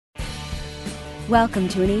Welcome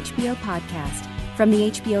to an HBO podcast from the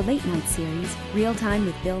HBO Late Night series, Real Time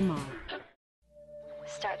with Bill Maher.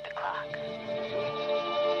 Start the clock.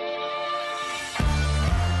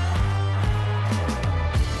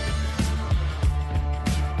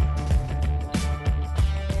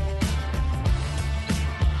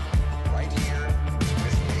 Right here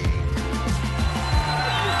with me.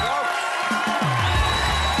 Thank you, folks.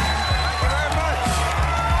 Thank you very much.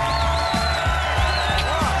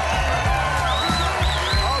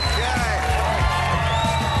 Okay.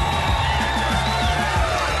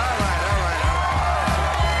 All right.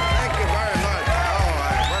 Thank you very much.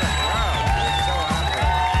 What a crowd. We're so happy.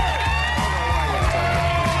 I don't know why you're so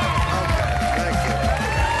happy. Okay, thank you.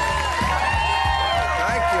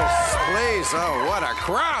 Please. Oh, what a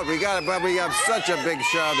crowd. We have such a big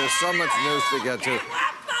show. There's so much news to get to.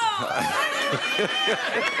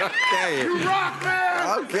 Okay. You rock,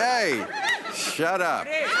 man. Okay. Shut up.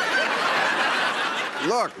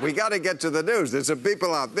 Look, we got to get to the news. There's some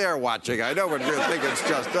people out there watching. I know what you think it's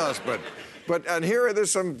just us, and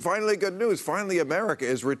there's some finally good news. Finally, America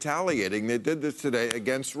is retaliating. They did this today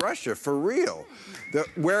against Russia, for real.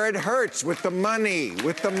 Where it hurts, with the money.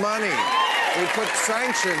 We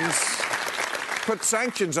put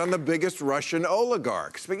sanctions on the biggest Russian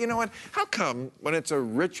oligarchs. But you know what? How come when it's a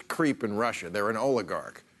rich creep in Russia, they're an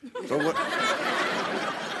oligarch? So what?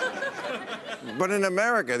 But in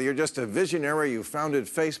America, you're just a visionary. You founded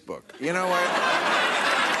Facebook. You know what?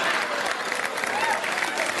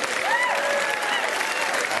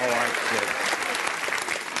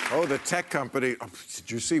 Oh, the tech company. Oh,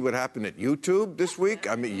 did you see what happened at YouTube this week?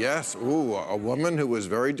 I mean, yes. Ooh, a woman who was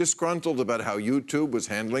very disgruntled about how YouTube was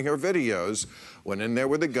handling her videos went in there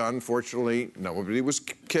with a gun. Fortunately, nobody was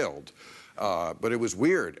killed. But it was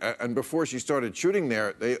weird. And before she started shooting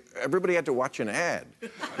there, everybody had to watch an ad.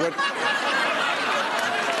 Terrible.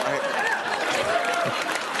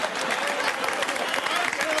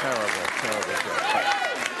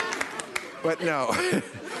 But no.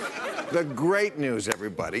 The great news,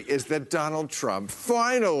 everybody, is that Donald Trump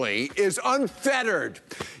finally is unfettered.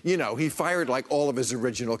 You know, he fired like all of his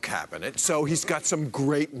original cabinet, so he's got some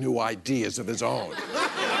great new ideas of his own.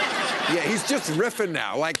 Yeah, he's just riffing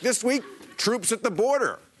now. Like this week, troops at the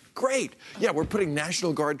border. Great. Yeah, we're putting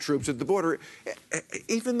National Guard troops at the border,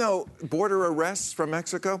 even though border arrests from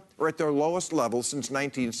Mexico are at their lowest level since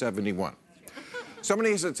 1971.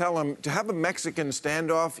 Somebody has to tell him, to have a Mexican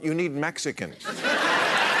standoff, you need Mexicans.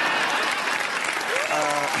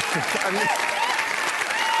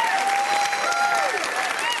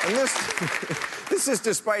 And this is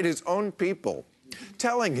despite his own people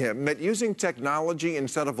telling him that using technology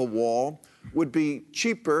instead of a wall would be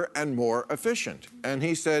cheaper and more efficient. And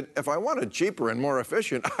he said, if I wanted cheaper and more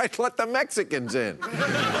efficient, I'd let the Mexicans in.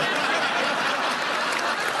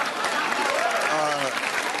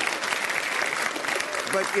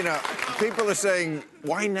 But, you know, people are saying,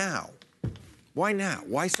 why now? Why now?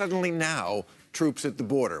 Why suddenly now troops at the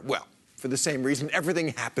border? Well, for the same reason everything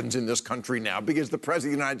happens in this country now, because the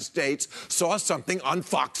President of the United States saw something on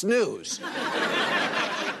Fox News.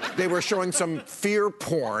 They were showing some fear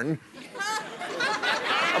porn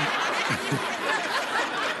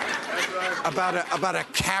about a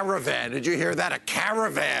caravan. Did you hear that? A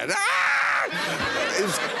caravan.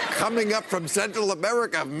 Is coming up from Central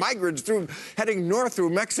America, migrants heading north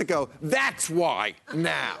through Mexico. That's why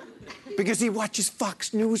now. Because he watches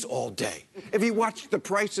Fox News all day. If he watched The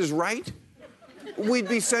Price is Right, we'd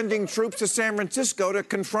be sending troops to San Francisco to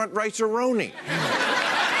confront Rice-A-Roni.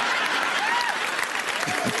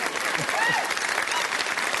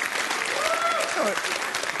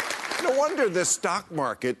 No wonder the stock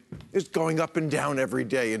market is going up and down every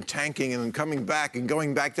day and tanking and coming back and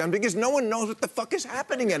going back down, because no one knows what the fuck is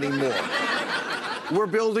happening anymore. We're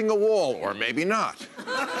building a wall, or maybe not.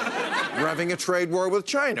 We're having a trade war with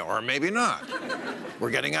China, or maybe not.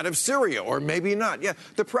 We're getting out of Syria, or maybe not. Yeah,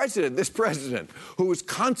 this president, who has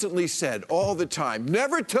constantly said all the time,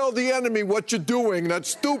 never tell the enemy what you're doing, that's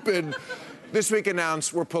stupid, this week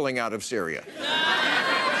announced we're pulling out of Syria.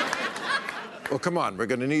 Well, come on, we're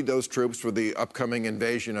going to need those troops for the upcoming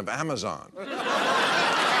invasion of Amazon. Oh,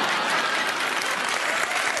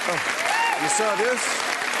 you saw this?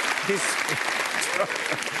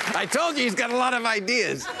 I told you he's got a lot of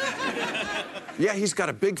ideas. Yeah, he's got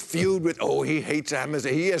a big feud with, he hates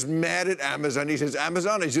Amazon. He is mad at Amazon. He says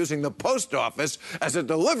Amazon is using the post office as a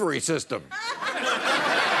delivery system.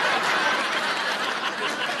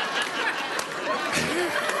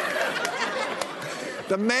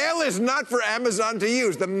 The mail is not for Amazon to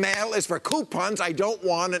use. The mail is for coupons I don't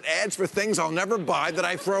want and ads for things I'll never buy that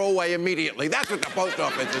I throw away immediately. That's what the post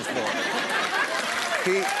office is for.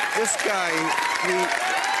 This guy,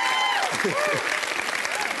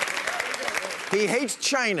 he hates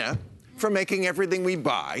China for making everything we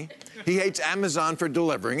buy. He hates Amazon for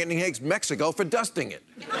delivering it, and he hates Mexico for dusting it.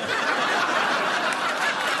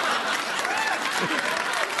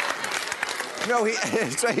 No,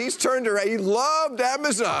 he's turned around. He loved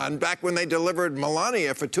Amazon back when they delivered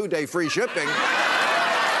Melania for 2-day free shipping.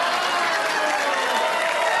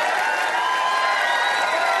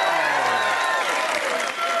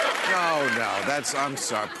 I'm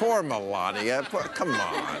sorry. Poor Melania. Come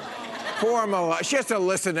on. Poor Melania. She has to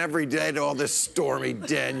listen every day to all this Stormy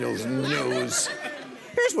Daniels news.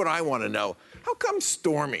 Here's what I want to know. How come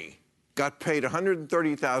Stormy got paid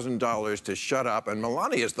 $130,000 to shut up and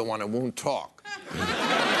Melania's the one who won't talk?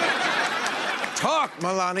 Talk,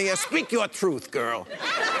 Melania. Speak your truth, girl.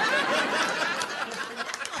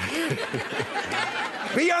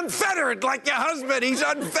 Be unfettered like your husband. He's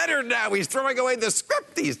unfettered now. He's throwing away the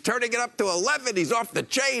script. He's turning it up to 11. He's off the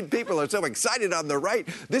chain. People are so excited on the right.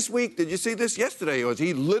 This week, did you see this? Yesterday,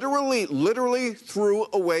 he literally threw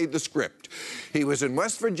away the script. He was in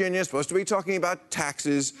West Virginia, supposed to be talking about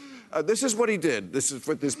taxes. This is what he did. This is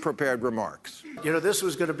with his prepared remarks. You know, this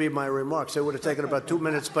was going to be my remarks. It would have taken about 2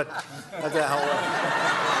 minutes, but what the hell?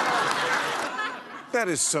 That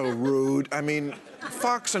is so rude. I mean,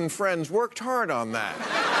 Fox and Friends worked hard on that.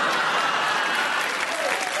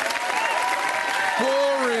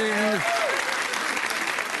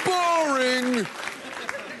 Boring.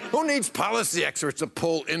 Who needs policy experts to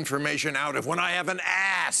pull information out of when I have an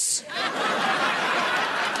ass?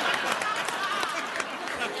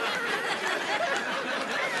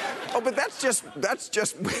 Oh, but that's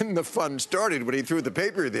just when the fun started, when he threw the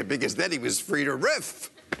paper there, because then he was free to riff,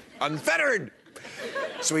 unfettered.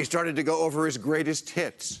 So he started to go over his greatest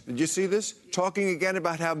hits. Did you see this? Talking again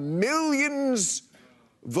about how millions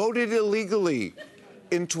voted illegally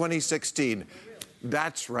in 2016.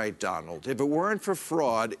 That's right, Donald. If it weren't for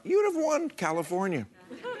fraud, you'd have won California.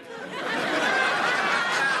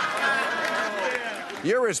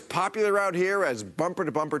 You're as popular out here as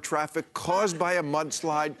bumper-to-bumper traffic caused by a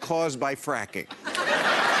mudslide caused by fracking.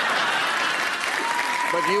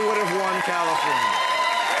 But you would have won California.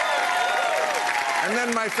 And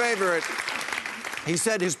then my favorite, he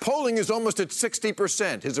said his polling is almost at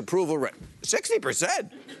 60%, his approval rate.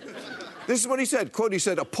 60%? This is what he said. Quote, he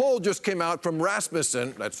said, a poll just came out from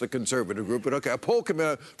Rasmussen, that's the conservative group, but okay, a poll came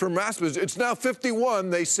out from Rasmussen. It's now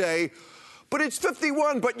 51, they say, but it's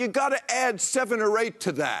 51, but you gotta add 7 or 8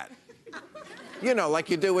 to that. You know,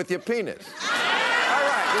 like you do with your penis. All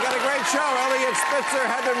right, we got a great show. Elliot Spitzer,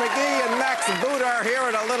 Heather McGee, and Max Boot are here,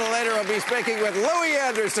 and a little later we'll be speaking with Louie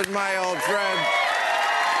Anderson, my old friend.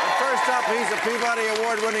 First up, he's a Peabody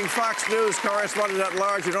Award-winning Fox News correspondent at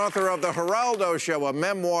large and author of The Geraldo Show, a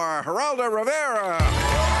memoir, Geraldo Rivera.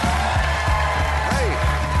 Hey,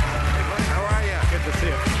 how are you? Good to see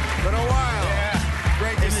you. Been a while. Yeah.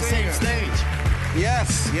 Great to in the see same you. stage.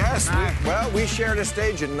 Yes. We shared a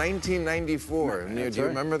stage in 1994. Do you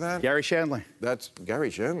remember that? Gary Shandling. That's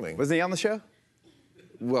Gary Shandling. Wasn't he on the show?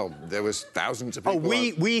 Well, there was thousands of people.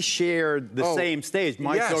 We shared the same stage,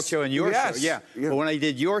 my talk show and your show. Yeah. But when I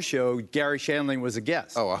did your show, Gary Shandling was a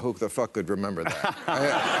guest. Oh, who the fuck could remember that?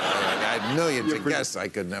 I had millions of guests I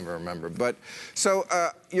could never remember. But so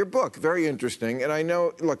your book, very interesting. And I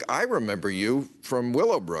know, look, I remember you from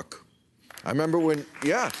Willowbrook. I remember when,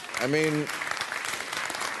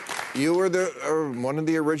 you were one of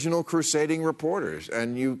the original crusading reporters,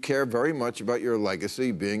 and you care very much about your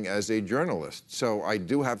legacy being as a journalist. So I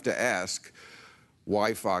do have to ask,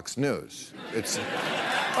 why Fox News?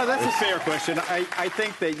 Well, that's a fair question. I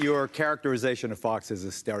think that your characterization of Fox is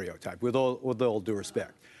a stereotype, with all due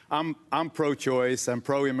respect. I'm pro-choice, I'm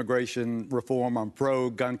pro-immigration reform, I'm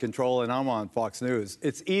pro-gun control, and I'm on Fox News.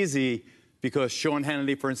 It's easy because Sean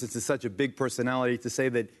Hannity, for instance, is such a big personality to say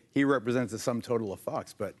that he represents the sum total of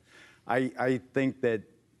Fox, but I think that,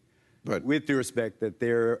 with due respect, that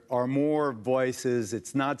there are more voices.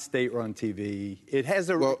 It's not state-run TV. It has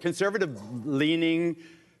a conservative leaning.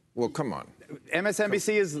 Well, come on.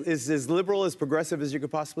 MSNBC is as liberal, as progressive as you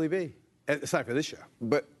could possibly be, aside for this show.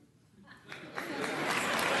 But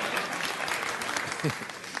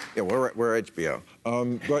yeah, we're HBO.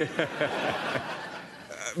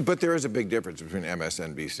 But there is a big difference between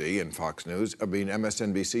MSNBC and Fox News. I mean,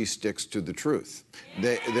 MSNBC sticks to the truth.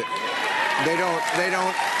 They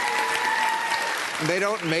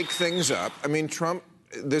don't make things up. I mean, Trump.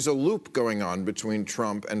 There's a loop going on between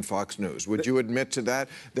Trump and Fox News. Would you admit to that?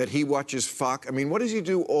 That he watches Fox? I mean, what does he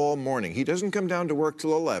do all morning? He doesn't come down to work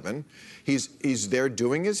till 11. He's there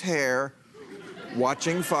doing his hair,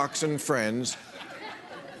 watching Fox and Friends.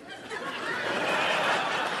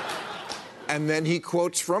 And then he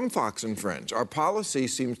quotes from Fox and Friends. Our policy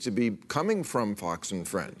seems to be coming from Fox and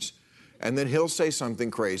Friends. And then he'll say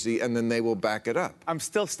something crazy, and then they will back it up. I'm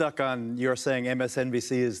still stuck on you're saying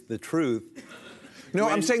MSNBC is the truth. No,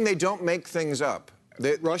 I'm saying they don't make things up.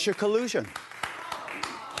 Russia collusion.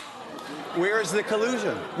 Where is the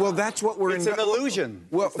collusion? Well, that's what we're... It's an illusion.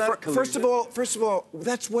 Well, it's not first of all,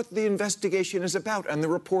 that's what the investigation is about, and the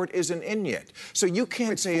report isn't in yet. So you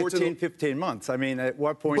can't say 14, 15 months. I mean, at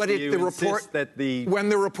what point do you insist that the... When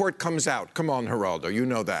the report comes out. Come on, Geraldo, you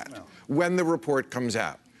know that. No. When the report comes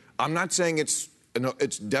out. I'm not saying it's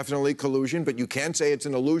definitely collusion, but you can't say it's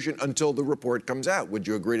an illusion until the report comes out. Would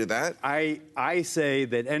you agree to that? I say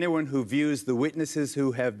that anyone who views the witnesses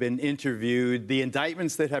who have been interviewed, the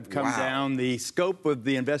indictments that have come down, the scope of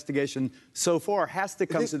the investigation so far has to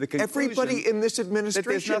come to the conclusion. Everybody in this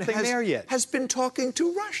administration has been talking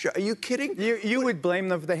to Russia. Are you kidding? You would blame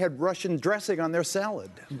them if they had Russian dressing on their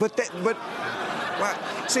salad. Well,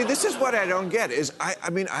 see, this is what I don't get, is I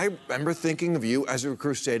remember thinking of you as a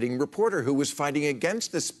crusading reporter who was fighting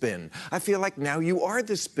against the spin. I feel like now you are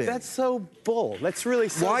the spin. That's so bull. That's really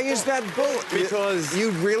so Why bull. Is that bull? Because...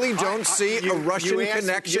 You really don't see a Russian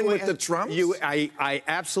connection with the Trumps? I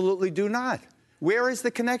absolutely do not. Where is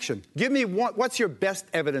the connection? Give me what's your best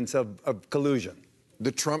evidence of collusion?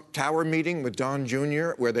 The Trump Tower meeting with Don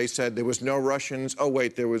Jr., where they said there was no Russians. Oh,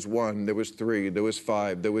 wait, there was 1, there was 3, there was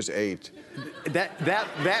 5, there was 8.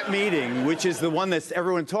 That meeting, which is the one that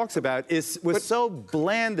everyone talks about, was so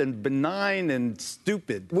bland and benign and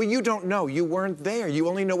stupid. Well, you don't know. You weren't there. You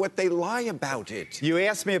only know what they lie about it. You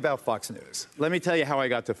asked me about Fox News. Let me tell you how I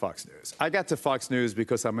got to Fox News. I got to Fox News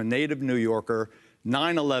because I'm a native New Yorker.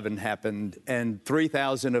 9/11 happened, and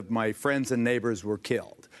 3,000 of my friends and neighbors were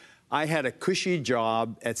killed. I had a cushy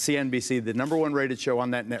job at CNBC, the #1 rated show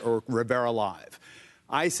on that network, Rivera Live.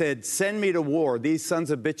 I said, send me to war. These sons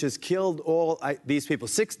of bitches killed these people.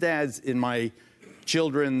 6 dads in my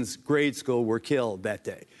children's grade school were killed that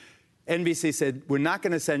day. NBC said, we're not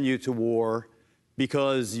going to send you to war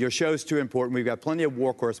because your show's too important. We've got plenty of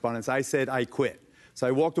war correspondents. I said, I quit. So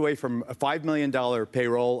I walked away from a $5 million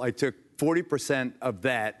payroll. I took 40% of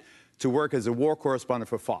that to work as a war correspondent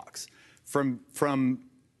for Fox. From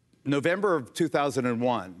November of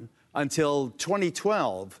 2001 until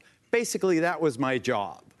 2012, basically that was my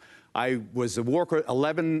job. I was a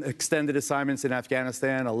 11 extended assignments in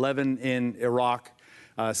Afghanistan, 11 in Iraq,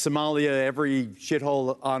 Somalia, every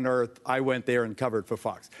shithole on earth, I went there and covered for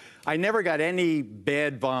Fox. I never got any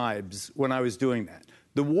bad vibes when I was doing that.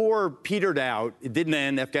 The war petered out. It didn't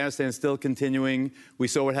end. Afghanistan is still continuing. We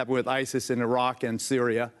saw what happened with ISIS in Iraq and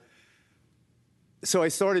Syria. So I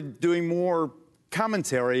started doing more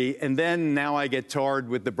commentary, and then now I get tarred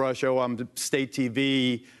with the brush. Oh, I'm state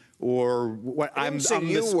TV, or what? I'm the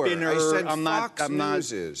spinner. I said I'm not. Fox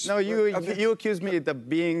News is. No, you accuse me of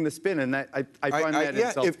being the spin, and I find that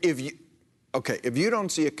insulting. If you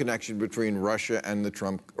don't see a connection between Russia and the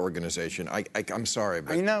Trump organization, I'm sorry,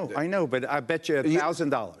 but... I know, but I bet you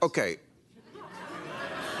 $1,000. Okay.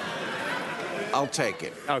 I'll take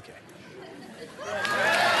it. Okay.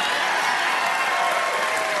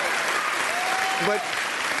 But,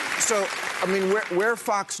 so, I mean, where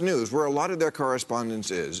Fox News, where a lot of their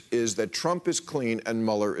correspondence is that Trump is clean and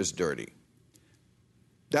Mueller is dirty.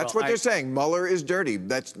 That's what they're saying. Mueller is dirty.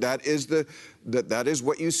 That is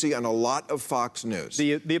what you see on a lot of Fox News.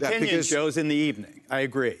 The opinion shows in the evening. I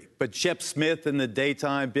agree. But Shep Smith in the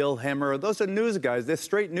daytime, Bill Hemmer, those are news guys. They're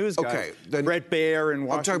straight news guys. Okay. Then Brett Baer and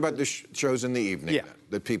Washington. I'm talking about the shows in the evening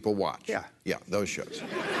that people watch. Yeah. Yeah, those shows.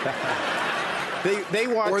 They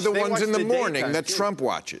watch. Or the ones in the morning daytime, that Trump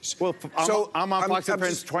watches. Well, I'm on Fox and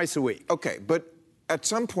Friends twice a week. Okay, but at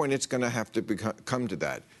some point it's going to have to come to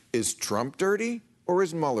that. Is Trump dirty? Or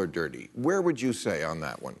is Mueller dirty? Where would you say on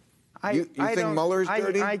that one? You think Mueller's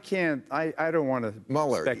dirty? I can't. I don't want to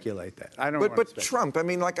speculate that. I don't. But Trump. I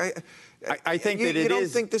mean, like I think that it is. You don't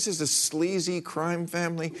think this is a sleazy crime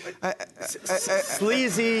family?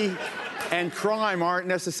 Sleazy and crime aren't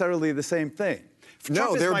necessarily the same thing.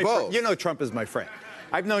 No, they're both. You know, Trump is my friend.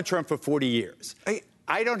 I've known Trump for 40 years.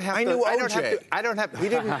 I don't have to. I knew OJ. I don't have. He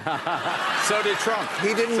didn't. So did Trump.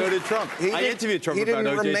 He didn't. So did Trump. I interviewed Trump about OJ during the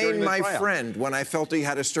trial. He didn't remain my friend when I felt he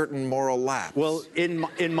had a certain moral lapse. Well, in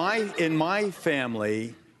my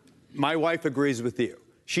family, my wife agrees with you.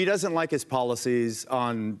 She doesn't like his policies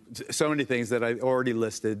on so many things that I already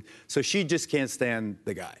listed, so she just can't stand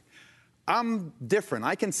the guy. I'm different.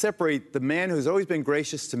 I can separate the man who's always been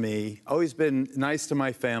gracious to me, always been nice to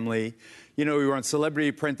my family. You know, we were on Celebrity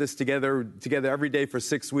Apprentice together every day for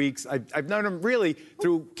 6 weeks. I've known him really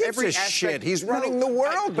through every Gives a aspect. shit. He's running the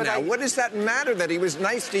world now. What does that matter that he was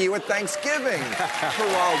nice to you at Thanksgiving?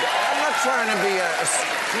 Geraldo, I'm not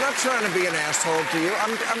trying to be an asshole to you.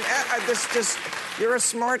 You're a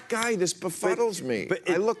smart guy. This befuddles me.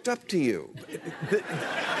 I looked up to you.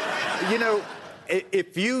 You know,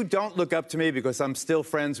 if you don't look up to me because I'm still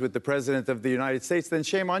friends with the President of the United States, then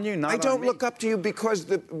shame on you, not on me. I don't look up to you because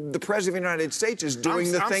the President of the United States is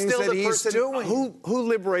doing the things that he's doing. Who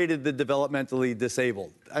liberated the developmentally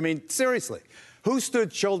disabled? I mean, seriously. Who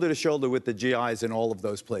stood shoulder to shoulder with the GIs in all of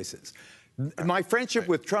those places? My friendship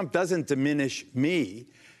with Trump doesn't diminish me.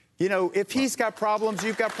 You know, if he's got problems,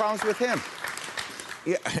 you've got problems with him.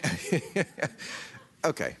 Yeah.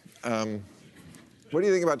 Okay. What do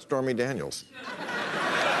you think about Stormy Daniels?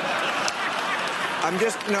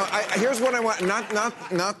 Here's what I want.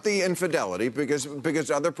 Not the infidelity, because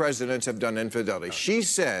other presidents have done infidelity. She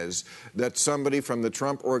says that somebody from the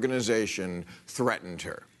Trump organization threatened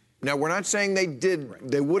her. Now, we're not saying they did. Right.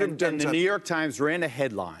 They would have done. And the New York Times ran a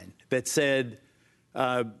headline that said,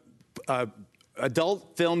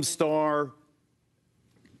 "Adult film star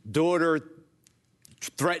daughter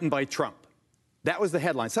threatened by Trump." That was the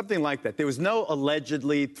headline, something like that. There was no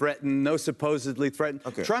allegedly threatened, no supposedly threatened.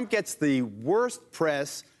 Okay. Trump gets the worst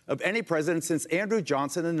press of any president since Andrew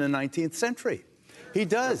Johnson in the 19th century. He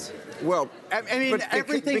does. Well, I mean,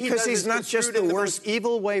 everything he does he's is not just the worst most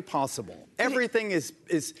evil way possible. Everything is.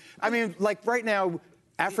 I mean, like right now,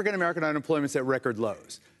 African American unemployment's at record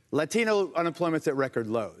lows. Latino unemployment's at record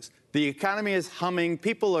lows. The economy is humming.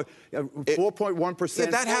 People are 4.1%. Yeah,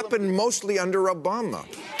 that happened mostly under Obama.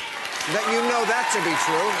 That you know that to be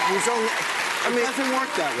true. It doesn't work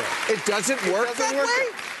that way. It doesn't work that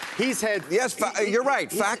way? He's had... Yes, you're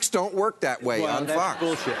right. Facts don't work that way on Fox.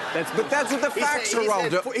 Bullshit. But that's what the facts,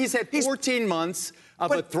 Geraldo. He's had 14 months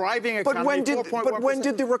of a thriving economy. But when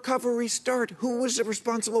did the recovery start? Who was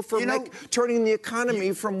responsible for turning the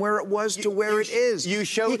economy from where it was to where it is?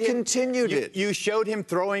 He continued it. You showed him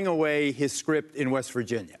throwing away his script in West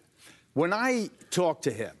Virginia. When I talk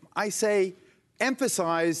to him, I say,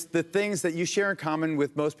 emphasize the things that you share in common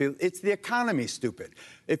with most people. It's the economy, stupid.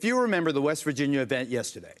 If you remember the West Virginia event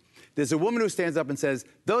yesterday, there's a woman who stands up and says,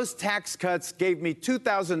 those tax cuts gave me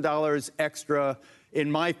 $2,000 extra in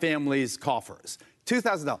my family's coffers.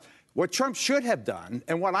 $2,000. What Trump should have done,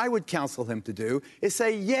 and what I would counsel him to do, is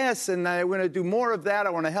say, yes, and I'm going to do more of that. I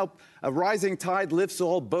want to help. A rising tide lifts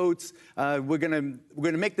all boats. We're going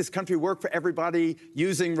to make this country work for everybody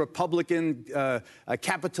using Republican,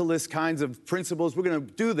 capitalist kinds of principles. We're going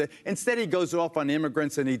to do that. Instead, he goes off on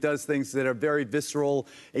immigrants, and he does things that are very visceral.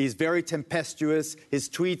 He's very tempestuous. His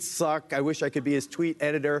tweets suck. I wish I could be his tweet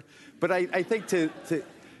editor. But I think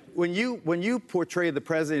when you portray the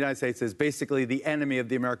President of the United States as basically the enemy of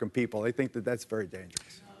the American people, I think that that's very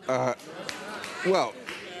dangerous. Well,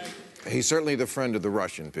 he's certainly the friend of the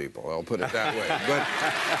Russian people, I'll put it that way.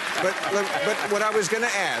 But what I was going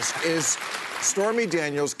to ask is, Stormy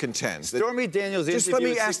Daniels contends. Stormy Daniels just let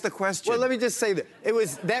me ask the question. Well, let me just say that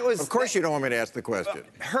that was. Of course, you don't want me to ask the question.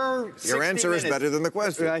 Your answer is better than the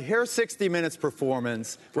question. Her 60 Minutes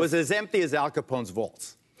performance was as empty as Al Capone's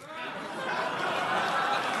vaults.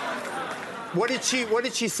 What did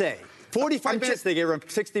she say? 45 minutes. They gave her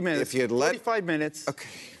 60 minutes. If you had let 45 minutes.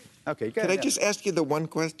 Okay. Can I just ask you the one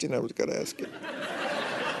question I was going to ask you?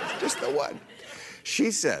 Just the one.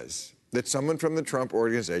 She says that someone from the Trump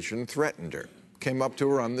organization threatened her, came up to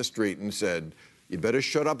her on the street and said, you better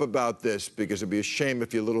shut up about this because it'd be a shame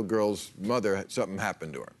if your little girl's mother, something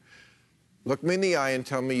happened to her. Look me in the eye and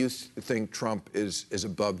tell me you think Trump is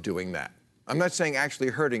above doing that. I'm not saying actually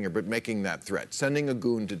hurting her, but making that threat, sending a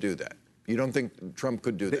goon to do that. You don't think Trump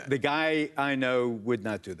could do that? The guy I know would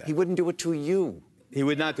not do that. He wouldn't do it to you. He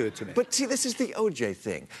would not do it to me. But see, this is the O.J.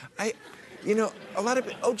 thing. A lot of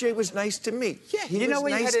O.J. was nice to me. Yeah, he was nice to me. You know,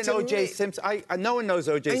 he had an O.J. Simpson. No one knows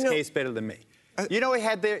O.J.'s case better than me. You know, he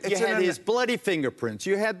had his bloody fingerprints.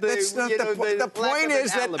 You had the. That's not the point. The point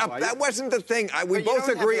is that that wasn't the thing. We both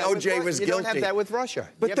agree O.J. was guilty. You don't have that with Russia.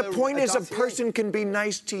 But the point is, a person can be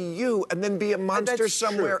nice to you and then be a monster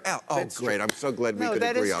somewhere else. Oh, great! I'm so glad we could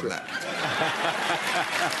agree on that.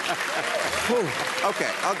 Okay,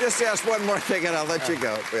 I'll just ask one more thing and I'll let you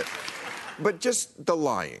go. But just the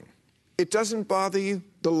lying. It doesn't bother you,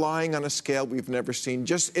 the lying on a scale we've never seen?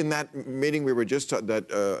 Just in that meeting we were just,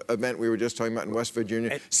 event we were just talking about in West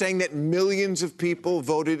Virginia, saying that millions of people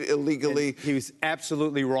voted illegally. And he was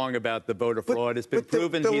absolutely wrong about the voter fraud. It's been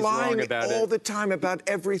proven he's wrong about it. all the time about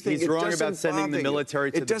everything. He's wrong about sending the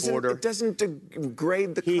military to the border. It doesn't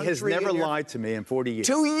degrade the country. He has never lied to me in 40 years.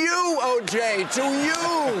 To you, OJ, to you.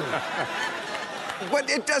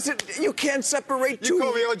 But it doesn't, you can't separate two. You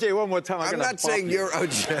call me OJ one more time, I'm not saying you're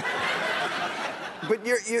OJ. But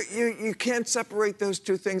you can't separate those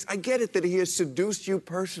two things. I get it that he has seduced you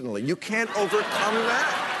personally. You can't overcome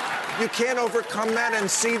that. You can't overcome that and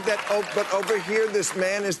see that, but over here, this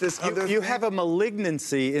man is this other thing. You have a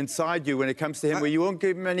malignancy inside you when it comes to him where you won't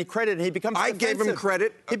give him any credit, and he becomes defensive. I gave him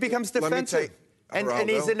credit. He becomes defensive. And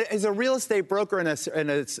he's a real estate broker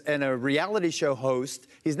and a reality show host.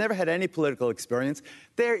 He's never had any political experience.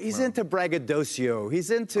 He's into braggadocio.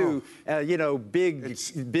 He's into,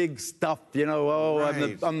 big stuff.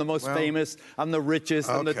 Right. I'm the most famous. I'm the richest.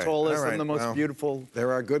 I'm the tallest. I'm the most beautiful.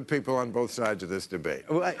 There are good people on both sides of this debate.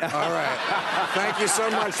 All right. Thank you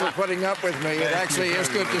so much for putting up with me. It actually is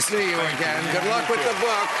good to see you again. Good luck with the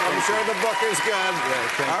book. I'm sure the book is good.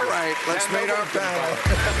 All right. Let's meet our panel.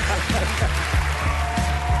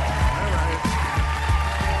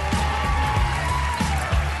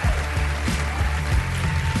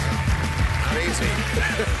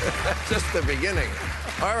 Just the beginning.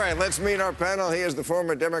 All right, let's meet our panel. He is the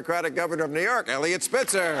former Democratic governor of New York, Eliot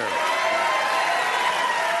Spitzer.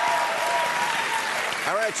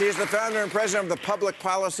 All right, she's the founder and president of the public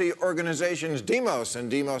policy organizations Demos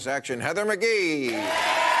and Demos Action, Heather McGhee.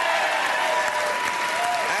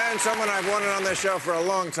 And someone I've wanted on this show for a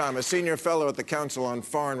long time, a senior fellow at the Council on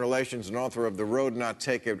Foreign Relations and author of The Road Not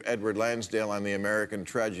Taken, Edward Lansdale on the American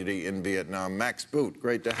Tragedy in Vietnam, Max Boot.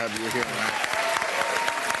 Great to have you here, Max.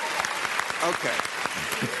 Okay.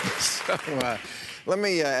 So let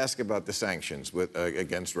me ask about the sanctions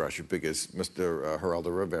against Russia, because Mr. Geraldo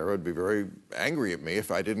Rivera would be very angry at me if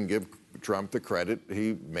I didn't give Trump the credit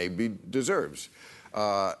he maybe deserves.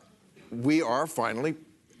 We are finally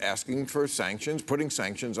asking for sanctions, putting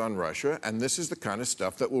sanctions on Russia, and this is the kind of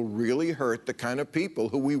stuff that will really hurt the kind of people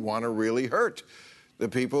who we want to really hurt. The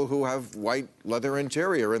people who have white leather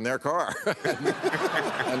interior in their car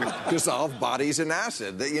and dissolve bodies in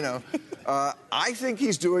acid. I think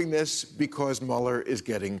he's doing this because Mueller is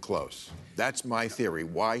getting close. That's my theory.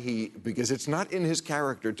 Because it's not in his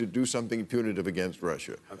character to do something punitive against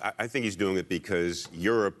Russia. I think he's doing it because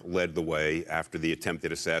Europe led the way after the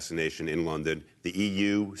attempted assassination in London. The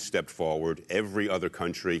EU stepped forward. Every other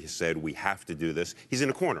country said, we have to do this. He's in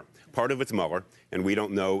a corner. Part of it's Mueller, and we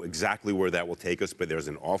don't know exactly where that will take us, but there's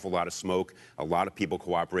an awful lot of smoke, a lot of people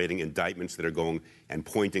cooperating, indictments that are going and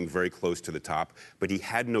pointing very close to the top. But he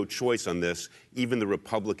had no choice on this. Even the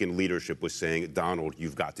Republican leadership was saying, Donald,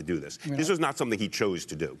 you've got to do this. This was not something he chose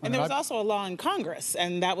to do. And there was also a law in Congress,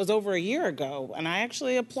 and that was over a year ago. And I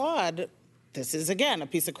actually applaud. This is, again, a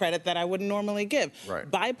piece of credit that I wouldn't normally give. Right.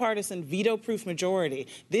 Bipartisan veto-proof majority.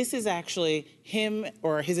 This is actually him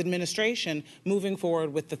or his administration moving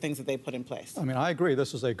forward with the things that they put in place. I mean, I agree.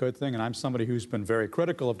 This is a good thing, and I'm somebody who's been very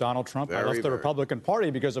critical of Donald Trump. I left the Republican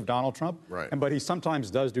Party because of Donald Trump. Right. But he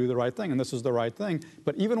sometimes does do the right thing, and this is the right thing.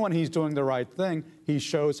 But even when he's doing the right thing, he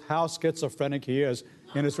shows how schizophrenic he is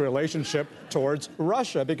in his relationship towards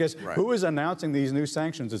Russia, because who is announcing these new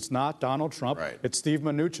sanctions? It's not Donald Trump. It's Steve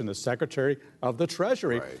Mnuchin, the Secretary of the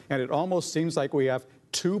Treasury. And it almost seems like we have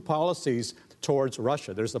two policies towards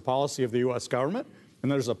Russia. There's the policy of the U.S. government,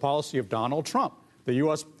 and there's the policy of Donald Trump. The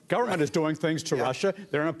U.S. government is doing things to Russia.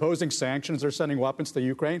 They're imposing sanctions. They're sending weapons to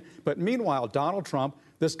Ukraine. But meanwhile, Donald Trump,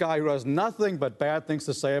 this guy who has nothing but bad things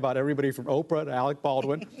to say about everybody from Oprah to Alec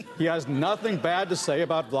Baldwin, he has nothing bad to say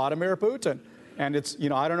about Vladimir Putin. And it's,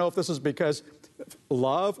 I don't know if this is because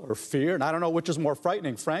love or fear, and I don't know which is more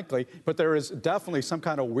frightening, frankly, but there is definitely some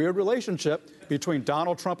kind of weird relationship between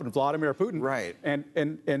Donald Trump and Vladimir Putin. Right.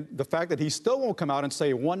 And the fact that he still won't come out and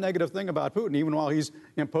say one negative thing about Putin, even while he's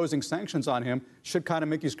imposing sanctions on him, should kind of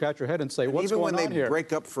make you scratch your head and say, what's going on here? Even when they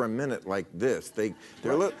break up for a minute like this, they're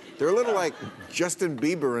a little like Justin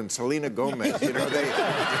Bieber and Selena Gomez. They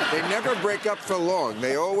never break up for long.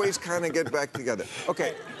 They always kind of get back together.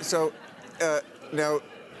 Okay, so now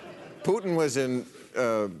Putin was in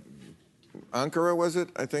Ankara, was it,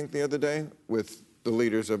 I think, the other day, with the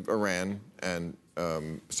leaders of Iran and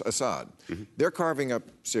Assad. They're carving up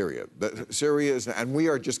Syria. Syria is, and we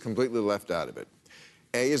are just completely left out of it.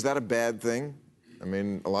 A, is that a bad thing? I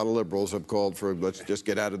mean, a lot of liberals have called for, let's just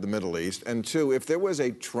get out of the Middle East. And two, if there was a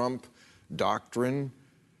Trump doctrine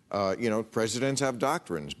Presidents have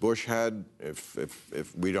doctrines. Bush had,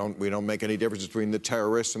 if we don't make any difference between the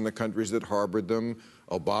terrorists and the countries that harbored them.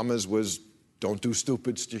 Obama's was, don't do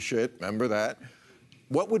stupid shit. Remember that?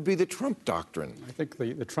 What would be the Trump doctrine? I think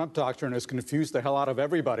the Trump doctrine has confused the hell out of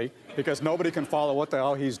everybody because nobody can follow what the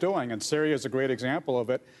hell he's doing. And Syria is a great example of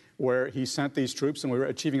it, where he sent these troops and we were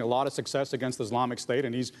achieving a lot of success against the Islamic State,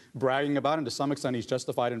 and he's bragging about it, and to some extent he's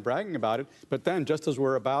justified in bragging about it. But then, just as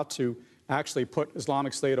we're about to actually put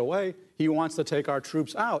Islamic State away, he wants to take our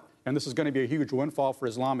troops out. And this is going to be a huge windfall for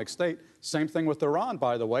Islamic State. Same thing with Iran,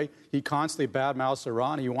 by the way. He constantly badmouths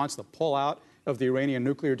Iran. He wants to pull out of the Iranian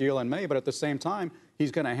nuclear deal in May, but at the same time,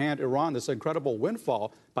 he's going to hand Iran this incredible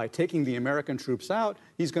windfall by taking the American troops out.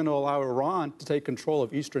 He's going to allow Iran to take control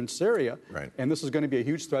of eastern Syria. Right. And this is going to be a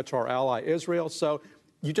huge threat to our ally Israel. So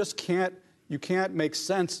you just can't make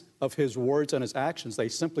sense of his words and his actions. They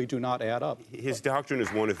simply do not add up. His doctrine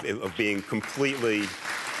is one of being completely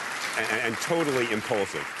and totally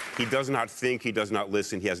impulsive. He does not think, he does not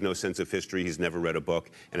listen, he has no sense of history, he's never read a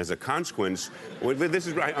book, and as a consequence, this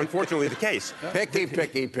is unfortunately the case. Picky.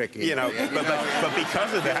 But because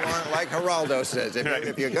of that... Like Geraldo says,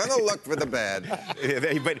 if you're going to look for the bad...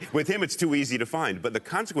 But with him, it's too easy to find. But the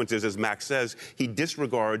consequence is, as Max says, he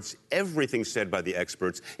disregards everything said by the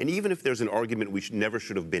experts, and even if there's an argument we never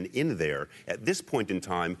should have been in there, at this point in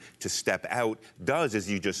time, to step out does,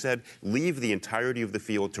 as you just said, leave the entirety of the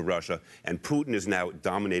field to Russia, and Putin is now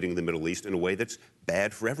dominating the Middle East in a way that's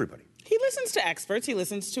bad for everybody. He listens to experts. He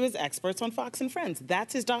listens to his experts on Fox and Friends.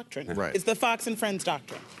 That's his doctrine. Right. It's the Fox and Friends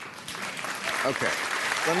doctrine. Okay.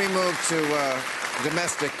 Let me move to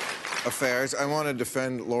domestic affairs. I want to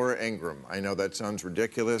defend Laura Ingraham. I know that sounds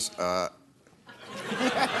ridiculous. But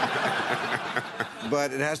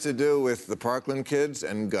it has to do with the Parkland kids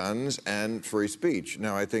and guns and free speech.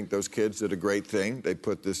 Now, I think those kids did a great thing. They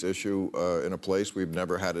put this issue in a place we've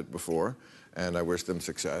never had it before, and I wish them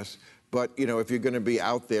success. But, if you're going to be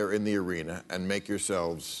out there in the arena and make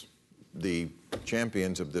yourselves the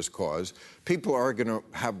champions of this cause, people are going to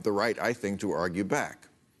have the right, I think, to argue back.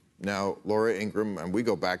 Now, Laura Ingraham, and we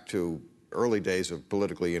go back to early days of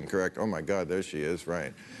politically incorrect. Oh, my God, there she is,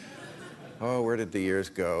 right. Oh, where did the years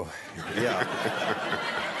go? Yeah.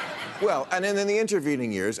 Well, and then in the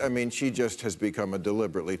intervening years, I mean, she just has become a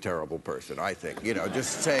deliberately terrible person, I think.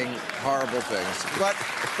 Just saying horrible things.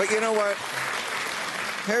 But you know what?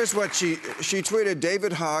 Here's what she tweeted.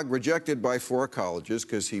 David Hogg rejected by 4 colleges,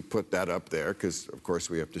 because he put that up there, because, of course,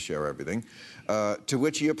 we have to share everything, to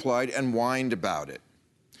which he applied and whined about it.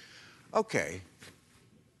 Okay.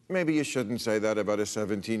 Maybe you shouldn't say that about a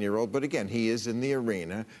 17-year-old, but again, he is in the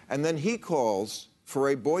arena, and then he calls for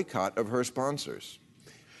a boycott of her sponsors.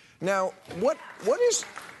 Now, what is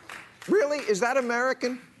is that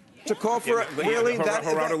American? To call for really that?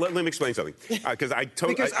 Geraldo, let me explain something, because I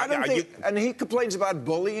totally. Because I don't think, and he complains about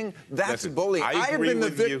bullying. That's bullying. I have been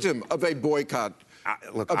the victim of a boycott.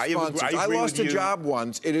 Look, of sponsors. I lost a job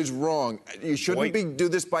once. It is wrong. You shouldn't do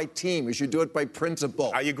this by team. You should do it by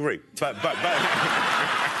principle. I agree, but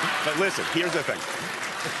listen. Here's the thing.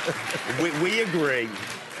 We agree.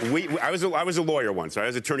 I was a lawyer once. I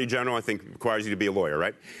was attorney general. I think requires you to be a lawyer,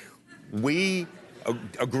 right? We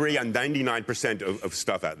agree on 99% of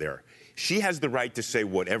stuff out there. She has the right to say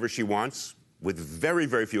whatever she wants, with very,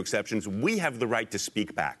 very few exceptions. We have the right to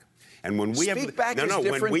speak back. And when we speak back is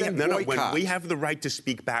different than boycott. When we have the right to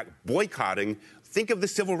speak back, boycotting, think of the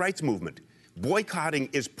civil rights movement. Boycotting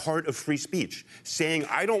is part of free speech. Saying,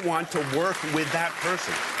 I don't want to work with that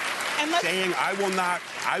person. Saying, I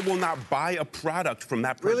will not buy a product from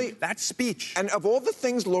that person. Really? That's speech. And of all the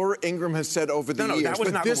things Laura Ingraham has said over the years,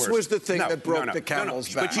 this was the thing that broke the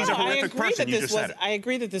camel's back. But she's a horrific person. You just said it. I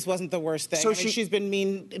agree that this wasn't the worst thing. So she's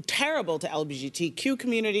been terrible to LGBTQ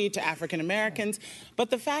community, to African Americans. But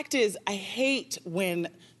the fact is, I hate when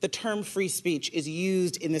the term free speech is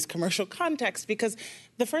used in this commercial context, because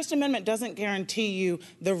the First Amendment doesn't guarantee you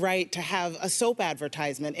the right to have a soap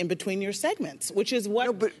advertisement in between your segments, which is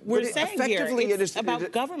what we're saying here. It's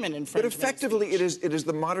about government infringement. But effectively, it is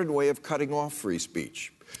the modern way of cutting off free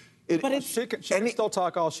speech. She can still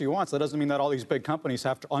talk all she wants. That doesn't mean that all these big companies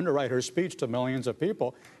have to underwrite her speech to millions of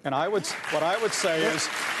people. And what I would say is,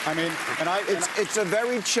 it's a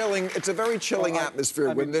very chilling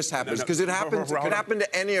atmosphere when this happens, because it happens. It could happen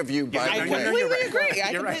to any of you. By the way, I completely agree.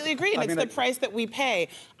 I completely agree, and it's the price that we pay.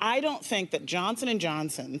 I don't think that Johnson &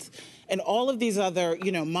 Johnson's and all of these other,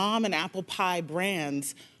 mom and apple pie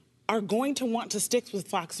brands are going to want to stick with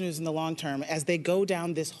Fox News in the long term as they go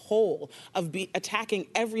down this hole of attacking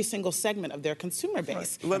every single segment of their consumer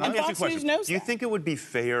base. Right. Let me ask you a question. News knows Do you think it would be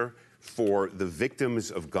fair for the victims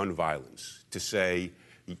of gun violence to say,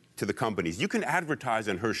 to the companies, you can advertise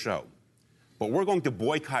on her show, but we're going to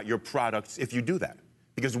boycott your products if you do that.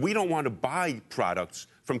 Because we don't want to buy products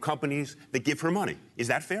from companies that give her money. Is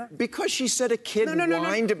that fair? Because she said a kid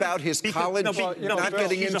whined about his college not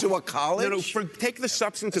getting into a college? Take the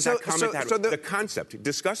substance of that comment. The concept.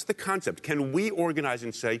 Discuss the concept. Can we organize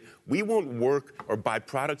and say, we won't work or buy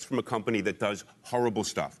products from a company that does horrible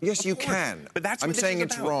stuff? Yes, you can. But that's I'm saying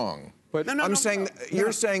it's wrong. But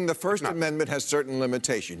you're saying the First Amendment has certain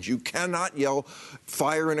limitations. You cannot yell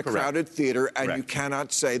fire in a crowded theater, and you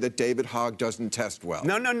cannot say that David Hogg doesn't test well.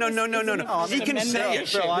 No. She can say it.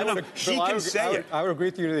 She can say it. I would agree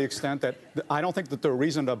with you to the extent that I don't think that the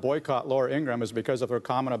reason to boycott Laura Ingraham is because of her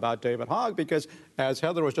comment about David Hogg, because, as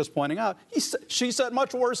Heather was just pointing out, she said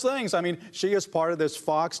much worse things. I mean, she is part of this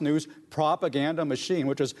Fox News propaganda machine,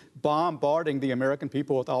 which is bombarding the American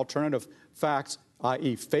people with alternative facts,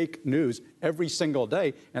 i.e. fake news, every single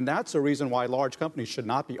day. And that's the reason why large companies should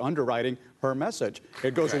not be underwriting her message.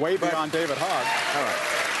 It goes way beyond David Hogg. All right.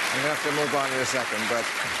 I'm going to have to move on in a second. But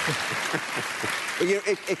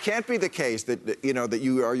it can't be the case that, that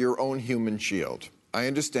you are your own human shield. I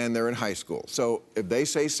understand they're in high school. So if they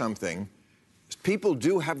say something, people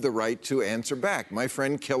do have the right to answer back. My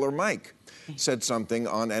friend Killer Mike said something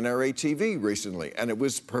on NRA TV recently, and it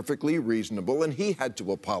was perfectly reasonable, and he had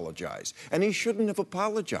to apologize. And he shouldn't have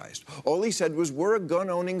apologized. All he said was, we're a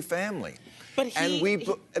gun-owning family. But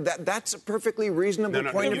that's a perfectly reasonable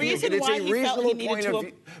point of view. It's a reasonable point of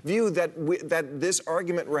view that this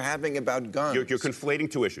argument we're having about guns. You're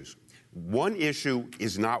conflating two issues. One issue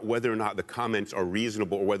is not whether or not the comments are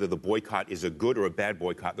reasonable or whether the boycott is a good or a bad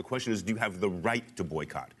boycott. The question is, do you have the right to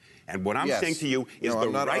boycott? And what I'm saying to you is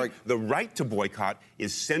the right to boycott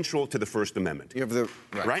is central to the First Amendment. You have the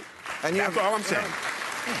right? And that's all I'm saying.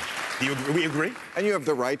 Do we agree? And you have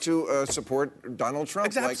the right to support Donald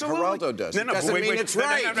Trump like Geraldo does. Doesn't mean it's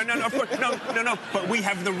right. No. But we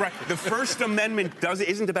have the right. The First Amendment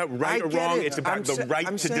isn't about right or wrong. It's about the right to do it.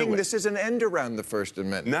 I'm saying this is an end around the First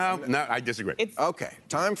Amendment. No, I disagree. Okay,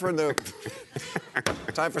 time for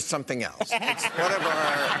something else. It's one of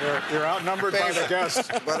our. You're outnumbered by the guests.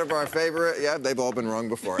 One of our favorite. Yeah, they've all been wrong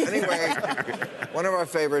before. Anyway, one of our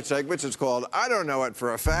favorite segments is called "I Don't Know It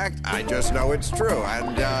for a Fact. I Just Know It's True."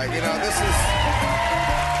 And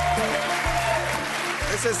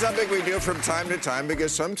this is something we do from time to time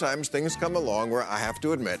because sometimes things come along where I have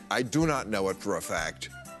to admit I do not know it for a fact.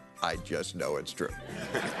 I just know it's true.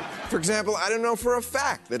 For example, I don't know for a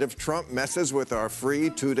fact that if Trump messes with our free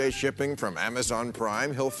 2-day shipping from Amazon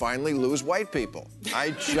Prime, he'll finally lose white people.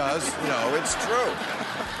 I just know it's true.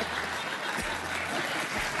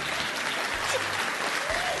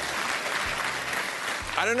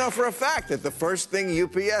 I don't know for a fact that the first thing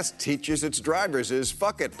UPS teaches its drivers is,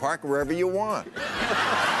 fuck it, park wherever you want.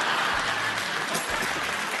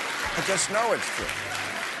 I just know it's true.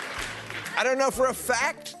 I don't know for a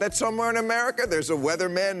fact that somewhere in America there's a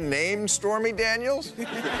weatherman named Stormy Daniels. I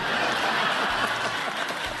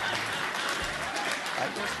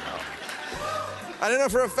just know. I don't know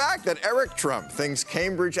for a fact that Eric Trump thinks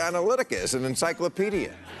Cambridge Analytica is an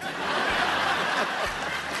encyclopedia.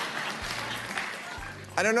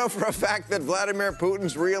 I don't know for a fact that Vladimir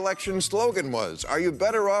Putin's re-election slogan was, "Are you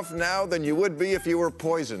better off now than you would be if you were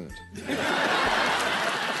poisoned?"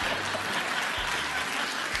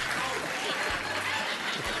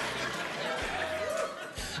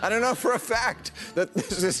 I don't know for a fact that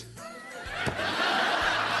this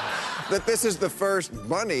is the first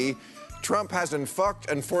bunny Trump hasn't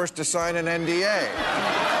fucked and forced to sign an NDA.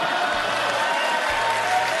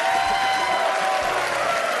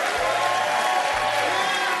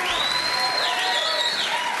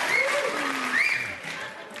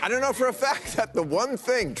 I don't know for a fact that the one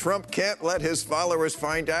thing Trump can't let his followers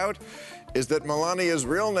find out is that Melania's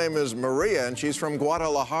real name is Maria and she's from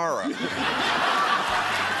Guadalajara.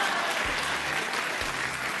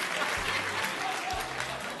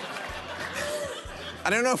 I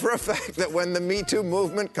don't know for a fact that when the Me Too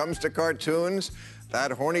movement comes to cartoons,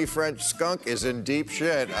 that horny French skunk is in deep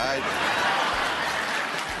shit.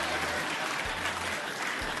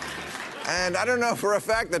 And I don't know for a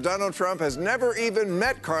fact that Donald Trump has never even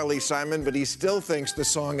met Carly Simon, but he still thinks the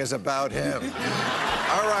song is about him.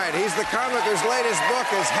 All right, he's the comic whose latest book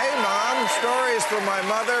is Hey Mom, Stories from My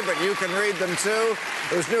Mother, but you can read them too.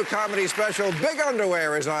 Whose new comedy special, Big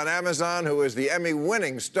Underwear, is on Amazon, who is the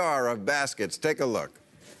Emmy-winning star of Baskets. Take a look.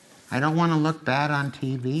 I don't want to look bad on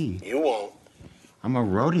TV. You won't. I'm a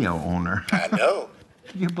rodeo owner. I know.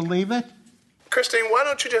 Can you believe it? Christine, why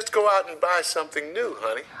don't you just go out and buy something new,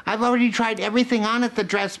 honey? I've already tried everything on at the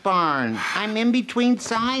dress barn. I'm in between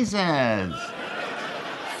sizes.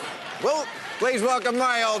 Well, please welcome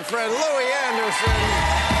my old friend, Louie Anderson.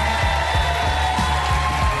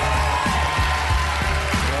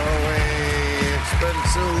 Louie, it's been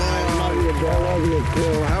too long. I love you, bro. Love you,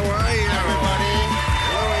 too. How are you? Everybody.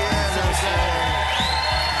 Louie Anderson.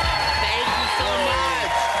 Thank you so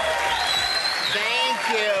much. Thank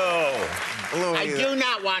you. Louie, I do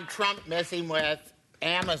not want Trump messing with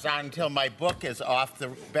Amazon until my book is off the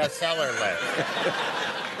bestseller list.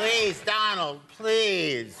 Please, Donald,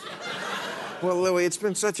 please. Well, Louie, it's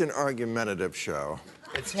been such an argumentative show.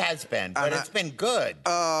 It has been, but it's been good.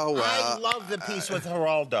 Oh, well. I love the piece with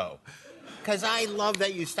Geraldo. Because I love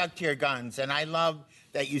that you stuck to your guns, and I love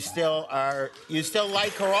that you still like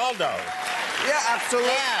Geraldo. Yeah, absolutely.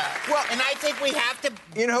 Yeah. Well, and I think we have to.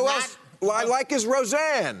 You know who else I like is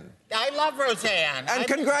Roseanne. I love Roseanne. And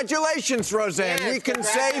congratulations, Roseanne. Yes, we can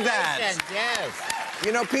say that. Yes.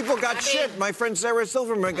 You know, people got shit. My friend Sarah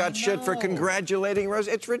Silverman got shit for congratulating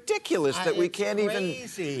Roseanne. It's ridiculous that we can't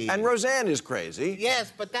crazy. even. And Roseanne is crazy.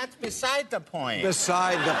 Yes, but that's beside the point.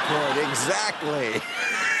 Beside the point, exactly.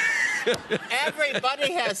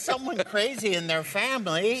 Everybody has someone crazy in their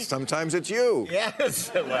family. Sometimes it's you. Yes.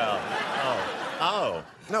 Well. Oh.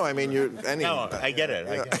 No, I mean, you're. No, I get it.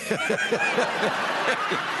 Yeah. I get it.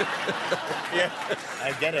 Yeah,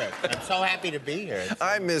 I get it. I'm so happy to be here.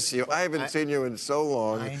 I miss you. I haven't seen you in so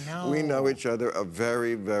long. I know. We know each other a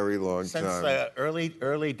very, very long Since time. the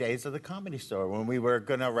early days of the Comedy Store, when we were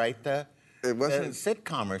going to write the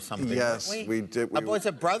sitcom or something. Yes, we did. Was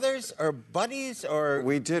it brothers or buddies or?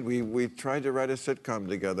 We did. We tried to write a sitcom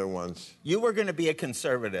together once. You were going to be a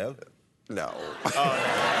conservative. No.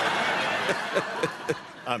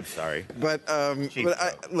 I'm sorry. But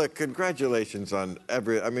look, congratulations on I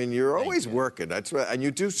mean, you're always working. That's right. And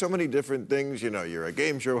you do so many different things. You know, you're a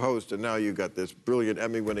game show host, and now you got this brilliant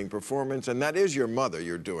Emmy-winning performance, and that is your mother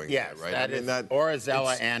you're doing. Yes, that, right? that is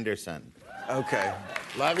Orazella Anderson. Okay.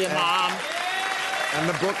 Love you, Mom. And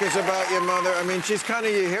the book is about your mother. I mean, she's kind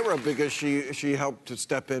of your hero because she helped to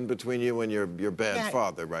step in between you and your bad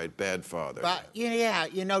father, right? Bad father. But yeah,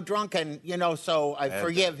 drunken. So I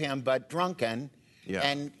forgive him, but drunken. Yeah.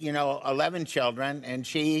 And 11 children, and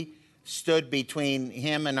she stood between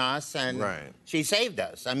him and us, and she saved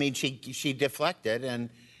us. I mean, she deflected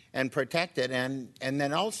and protected, and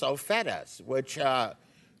then also fed us, which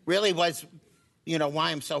really was,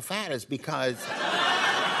 why I'm so fat is because.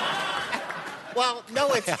 Well,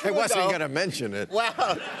 no, it's true. I wasn't going to mention it.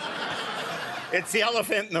 Well, it's the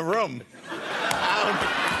elephant in the room.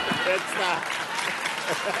 It's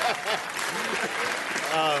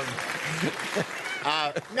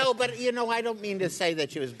no, but I don't mean to say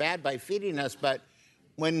that she was bad by feeding us, but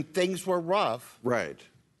when things were rough,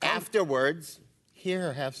 afterwards,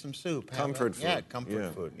 here, have some soup. Comfort food. Yeah,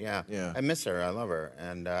 comfort food. Yeah. I miss her. I love her,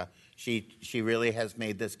 and she really has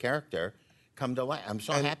made this character come to life. I'm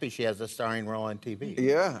so happy she has a starring role on TV.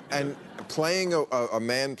 Yeah, and playing a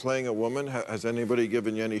man playing a woman, has anybody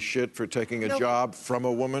given you any shit for taking a job from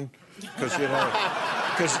a woman? Because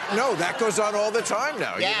no, that goes on all the time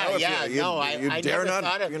now. I dare never not,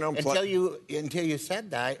 thought of until you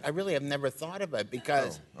said that. I really have never thought of it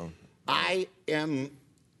because I am.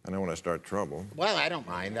 I don't want to start trouble. Well, I don't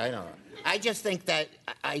mind. I just think that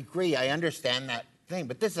I agree. I understand that thing,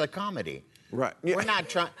 but this is a comedy. Right. We're not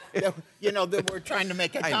trying, we're trying to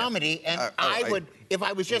make a comedy, and I would, if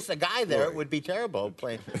I was just a guy there, it would be terrible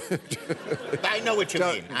playing. But I know what you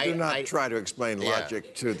mean. Do not try to explain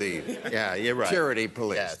logic to the you're right. tyranny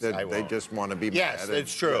police. Yes, they just want to be mad. Yes,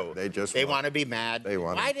 it's true. They want to be mad.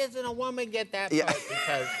 Why doesn't a woman get that part?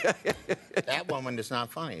 Because that woman is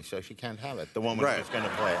not funny, so she can't have it. The woman who's going to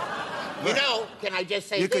play it. Can I just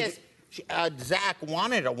say this? Zach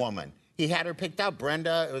wanted a woman. He had her picked out.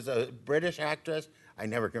 Brenda, it was a British actress. I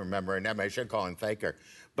never can remember her name. I should call him Faker.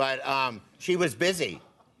 But she was busy,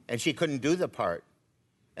 and she couldn't do the part.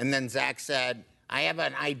 And then Zach said, I have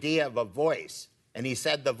an idea of a voice. And he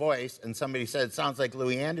said the voice, and somebody said, it sounds like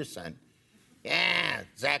Louie Anderson. Yeah,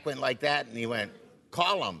 Zach went like that, and he went,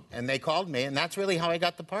 call him. And they called me, and that's really how I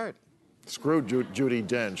got the part. Screw Judi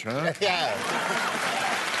Dench, huh? Yeah.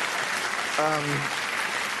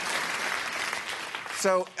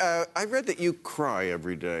 So I read that you cry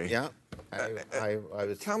every day. Yeah. I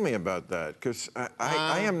was. Tell me about that, because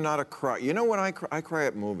I am not a cry. You know when I cry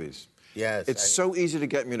at movies. Yes. It's so easy to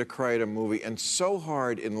get me to cry at a movie, and so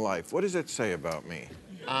hard in life. What does it say about me?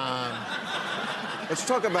 Let's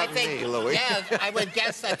talk about me, Louie. Yeah, I would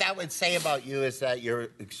guess that would say about you is that you're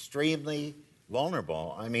extremely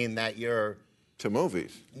vulnerable. I mean, that you're. To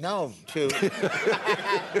movies? No, no,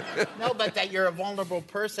 but that you're a vulnerable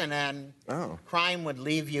person, and crime would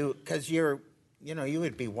leave you, because you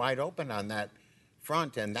would be wide open on that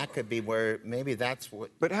front, and that could be where maybe that's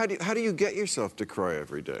what. But how do you get yourself to cry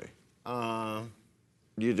every day? Do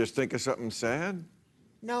you just think of something sad?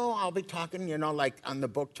 No, I'll be talking, like on the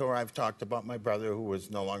book tour, I've talked about my brother who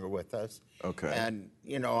was no longer with us. Okay. And,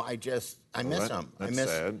 I miss him. That's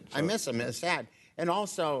sad. I miss him. It's sad. And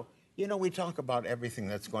also, we talk about everything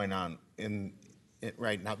that's going on in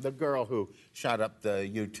right now. The girl who shot up the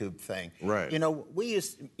YouTube thing. Right.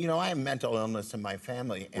 I have mental illness in my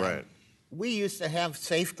family. And right. We used to have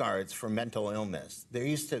safeguards for mental illness. There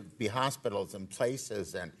used to be hospitals and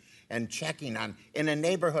places and checking on. In a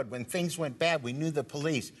neighborhood, when things went bad, we knew the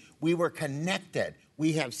police. We were connected.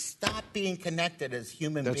 We have stopped being connected as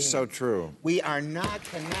human beings. That's so true. We are not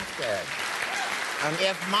connected.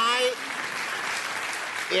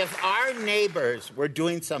 If our neighbors were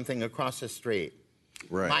doing something across the street,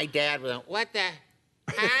 right. My dad was like, what the,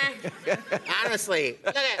 huh? Honestly,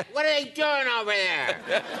 look at, what are they doing over there?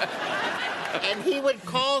 And he would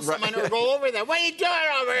call someone or go over there. What are you doing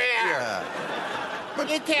over there? Yeah. But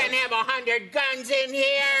you can't have 100 guns in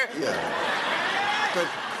here. Yeah. But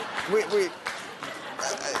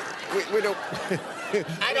we don't.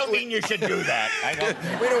 I don't mean you should do that.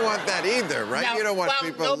 We don't want that either, right? No, you don't want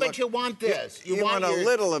people. No, but you want this. You want a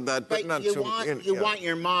little of that, but not too much. You want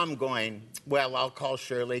your mom going, well, I'll call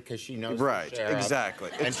Shirley because she knows. Right, the sheriff, exactly.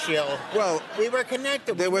 And she'll. Well, we were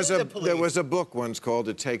connected. There was a book once called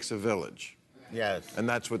 "It Takes a Village." Yes. And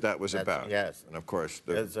that's what that was about. Yes. And of course,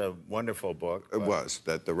 it's a wonderful book. It was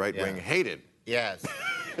that the right wing hated. Yes.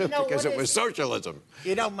 Because it was socialism.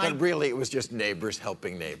 But really, it was just neighbors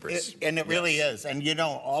helping neighbors. And it really is. And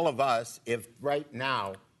all of us, if right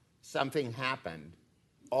now something happened,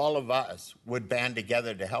 all of us would band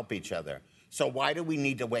together to help each other. So why do we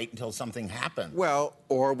need to wait until something happens? Well,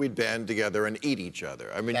 or we'd band together and eat each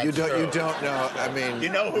other. I mean, That's you don't true. know. I mean,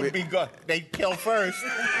 who'd be good? They'd kill first. You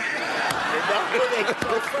know who they'd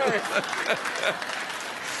kill first.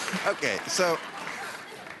 Okay, so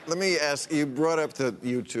let me ask, you brought up the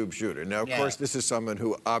YouTube shooter. Now, of course, this is someone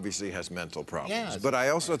who obviously has mental problems. Yes. But I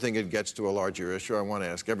also think it gets to a larger issue. I want to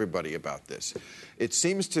ask everybody about this. It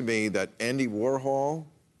seems to me that Andy Warhol,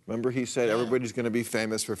 remember he said everybody's going to be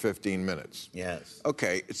famous for 15 minutes. Yes.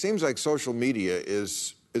 Okay, it seems like social media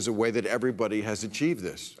is a way that everybody has achieved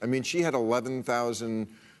this. I mean, she had 11,000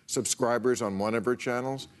 subscribers on one of her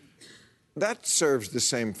channels. That serves the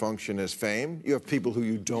same function as fame. You have people who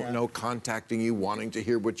you don't know contacting you, wanting to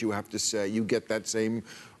hear what you have to say. You get that same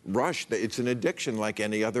rush. It's an addiction like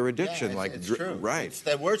any other addiction. Yeah, it's true. Right. It's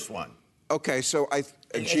the worst one. Okay, so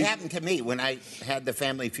it happened to me when I had the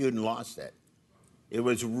Family Feud and lost it. It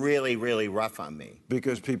was really, really rough on me.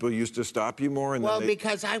 Because people used to stop you more? And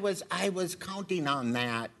because I was counting on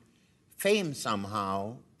that fame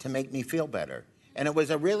somehow to make me feel better. And it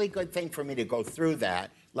was a really good thing for me to go through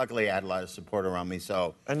that. Luckily, I had a lot of support around me,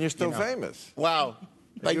 so... And you're still famous. Well,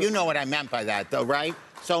 but you know what I meant by that, though, right?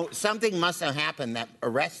 So something must have happened that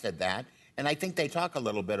arrested that, and I think they talk a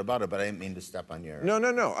little bit about it, but I didn't mean to step on your...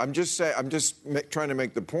 No. I'm just trying to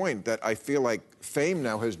make the point that I feel like fame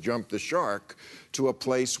now has jumped the shark to a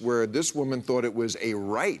place where this woman thought it was a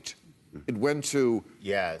right. It went to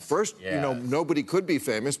first, nobody could be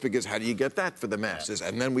famous because how do you get that for the masses?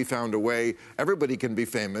 And then we found a way everybody can be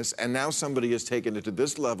famous, and now somebody has taken it to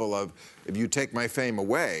this level of if you take my fame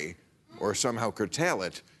away or somehow curtail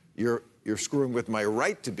it, you're screwing with my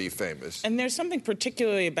right to be famous. And there's something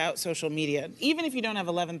particularly about social media. Even if you don't have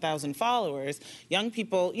 11,000 followers, young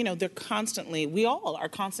people, we all are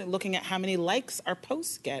constantly looking at how many likes our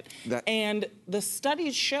posts get. And the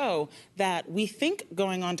studies show that we think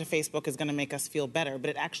going on to Facebook is going to make us feel better,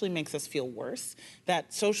 but it actually makes us feel worse.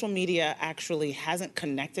 That social media actually hasn't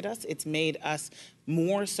connected us. It's made us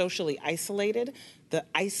more socially isolated. The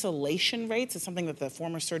isolation rates is something that the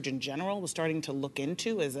former Surgeon General was starting to look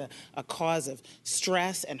into as a cause of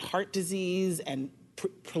stress and heart disease and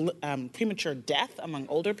premature death among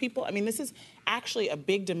older people. I mean, this is actually a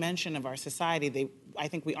big dimension of our society I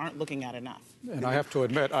think we aren't looking at enough. And I have to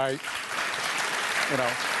admit, I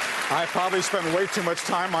probably spend way too much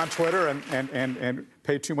time on Twitter and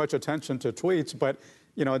pay too much attention to tweets, but,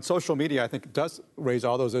 in social media, I think it does raise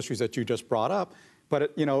all those issues that you just brought up. But,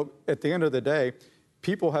 at the end of the day,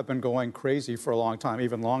 people have been going crazy for a long time,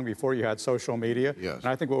 even long before you had social media. Yes. And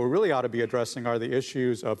I think what we really ought to be addressing are the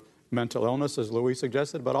issues of mental illness, as Louie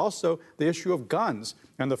suggested, but also the issue of guns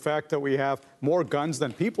and the fact that we have more guns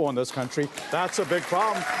than people in this country. That's a big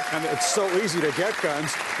problem, and it's so easy to get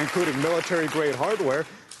guns, including military-grade hardware.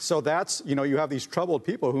 So that's, you have these troubled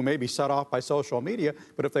people who may be set off by social media,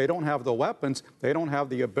 but if they don't have the weapons, they don't have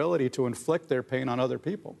the ability to inflict their pain on other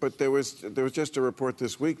people. But there was just a report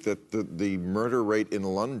this week that the murder rate in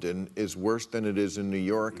London is worse than it is in New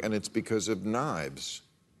York, and it's because of knives.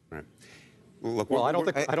 Right. Look, well, I don't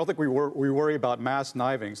think we worry about mass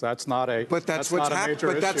knivings. That's not a But that's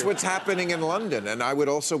what's happening in London, and I would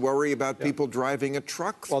also worry about people driving a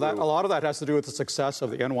truck through. Well, a lot of that has to do with the success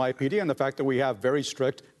of the NYPD and the fact that we have very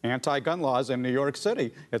strict anti-gun laws in New York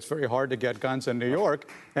City. It's very hard to get guns in New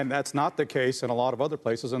York, and that's not the case in a lot of other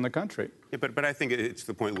places in the country. Yeah, but I think it's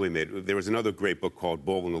the point Louie made. There was another great book called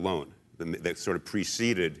Bowling Alone that sort of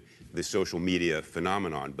preceded the social media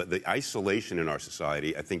phenomenon. But the isolation in our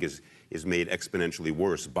society, I think, is made exponentially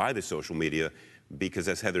worse by the social media because,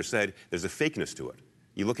 as Heather said, there's a fakeness to it.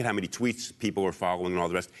 You look at how many tweets people are following and all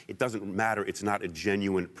the rest. It doesn't matter. It's not a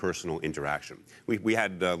genuine personal interaction. We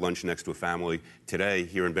had lunch next to a family today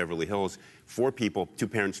here in Beverly Hills. 4 people, 2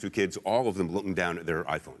 parents, 2 kids, all of them looking down at their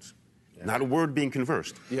iPhones. Yeah. Not a word being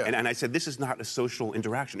conversed. Yeah. And I said, this is not a social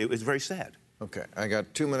interaction. It was very sad. Okay, I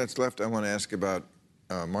got 2 minutes left. I want to ask about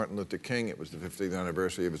Martin Luther King. It was the 50th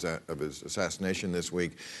anniversary of his assassination this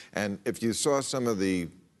week. And if you saw some of the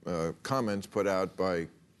comments put out by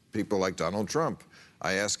people like Donald Trump,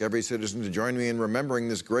 I ask every citizen to join me in remembering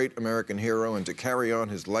this great American hero and to carry on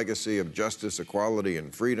his legacy of justice, equality,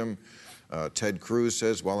 and freedom. Ted Cruz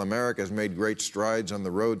says, while America has made great strides on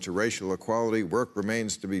the road to racial equality, work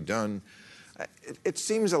remains to be done. It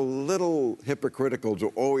seems a little hypocritical to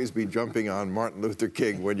always be jumping on Martin Luther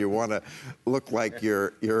King when you want to look like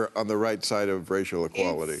you're on the right side of racial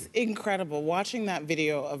equality. It's incredible watching that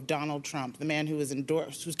video of Donald Trump, the man whose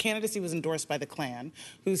candidacy was endorsed by the Klan,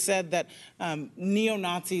 who said that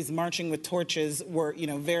neo-Nazis marching with torches were,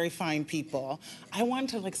 very fine people. I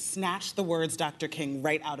wanted to snatch the words Dr. King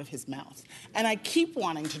right out of his mouth, and I keep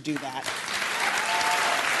wanting to do that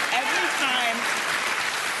every time.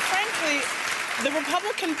 Frankly, the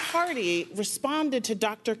Republican Party responded to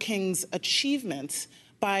Dr. King's achievements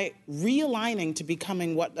by realigning to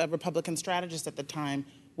becoming what a Republican strategist at the time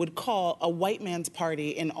would call a white man's party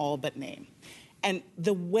in all but name. And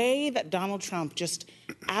the way that Donald Trump just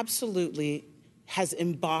absolutely has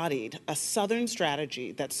embodied a Southern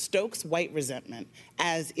strategy that stokes white resentment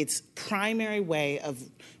as its primary way of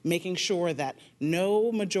making sure that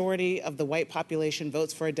no majority of the white population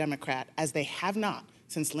votes for a Democrat, as they have not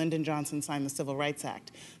since Lyndon Johnson signed the Civil Rights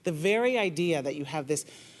Act. The very idea that you have this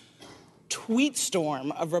tweet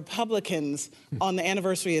storm of Republicans on the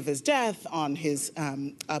anniversary of his death, on his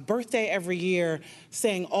birthday every year,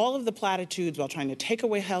 saying all of the platitudes while trying to take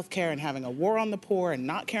away health care and having a war on the poor and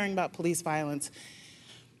not caring about police violence.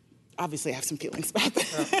 Obviously, I have some feelings about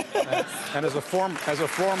that. And as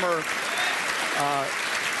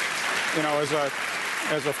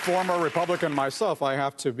a former Republican myself, I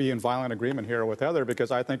have to be in violent agreement here with Heather,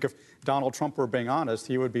 because I think if Donald Trump were being honest,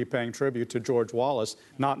 he would be paying tribute to George Wallace,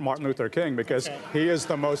 not Martin Luther King, because he is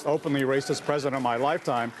the most openly racist president of my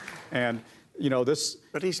lifetime. And, this...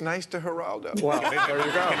 But he's nice to Geraldo. Well, there you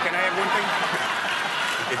go. Can I add one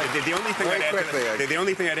thing? The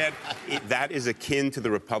only thing I'd add, that is akin to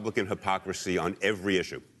the Republican hypocrisy on every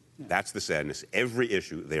issue. That's the sadness. Every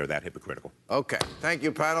issue, they are that hypocritical. Okay. Thank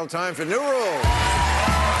you, panel. Time for New Rules.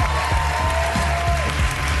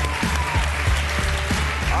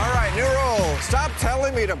 All right, New Rule. Stop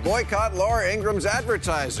telling me to boycott Laura Ingram's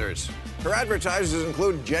advertisers. Her advertisers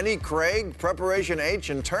include Jenny Craig, Preparation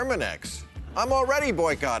H, and Terminex. I'm already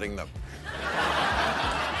boycotting them.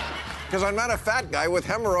 Because I'm not a fat guy with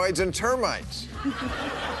hemorrhoids and termites.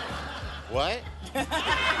 What?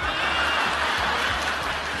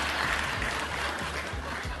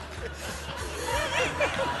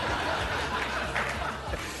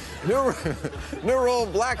 New rule,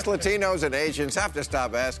 blacks, Latinos, and Asians have to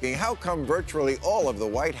stop asking, how come virtually all of the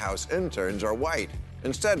White House interns are white?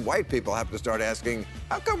 Instead, white people have to start asking,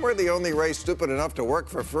 how come we're the only race stupid enough to work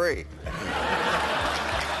for free?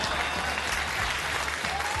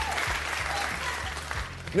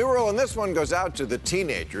 New rule, and this one goes out to the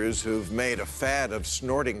teenagers who've made a fad of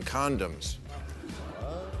snorting condoms.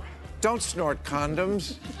 Don't snort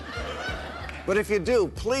condoms. But if you do,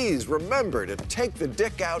 please remember to take the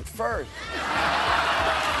dick out first.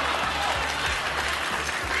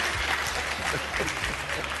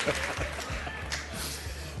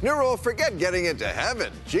 New rule, forget getting into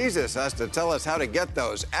heaven. Jesus has to tell us how to get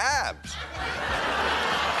those abs.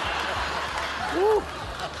 Woo.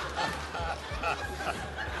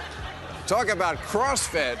 Talk about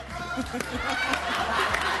CrossFit.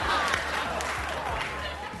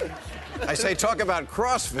 I say talk about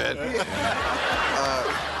CrossFit.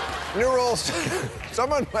 New rules.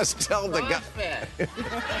 Someone must tell the guy.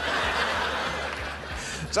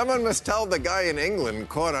 Someone must tell the guy in England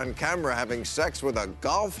caught on camera having sex with a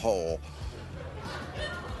golf hole.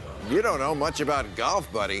 You don't know much about golf,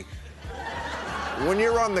 buddy. When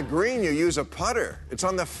you're on the green, you use a putter. It's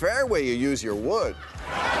on the fairway you use your wood.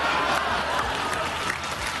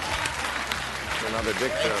 Another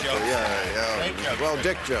dick joke. Yeah. Well,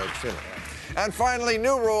 dick jokes, you know. And finally,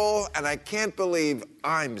 new rule, and I can't believe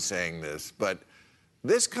I'm saying this, but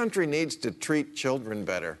this country needs to treat children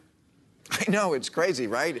better. I know, it's crazy,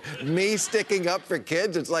 right? Me sticking up for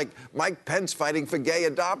kids, it's like Mike Pence fighting for gay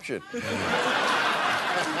adoption.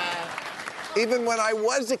 Even when I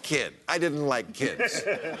was a kid, I didn't like kids.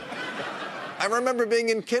 I remember being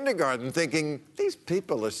in kindergarten thinking, these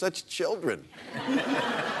people are such children.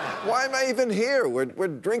 Why am I even here? We're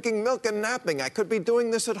drinking milk and napping. I could be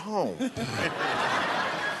doing this at home.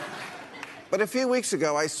 But a few weeks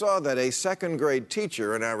ago, I saw that a second-grade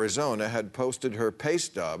teacher in Arizona had posted her pay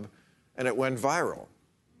stub, and it went viral.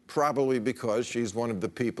 Probably because she's one of the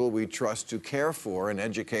people we trust to care for and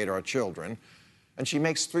educate our children. And she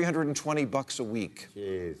makes $320 a week.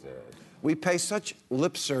 Jesus. We pay such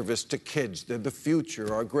lip service to kids. They're the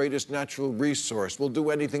future, our greatest natural resource. We'll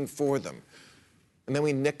do anything for them. And then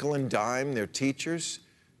we nickel and dime their teachers.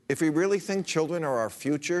 If we really think children are our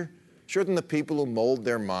future, shouldn't the people who mold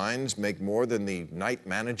their minds make more than the night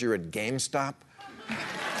manager at GameStop?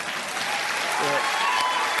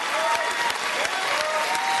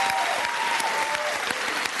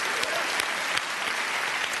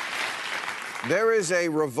 There is a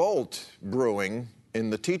revolt brewing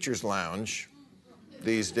in the teachers' lounge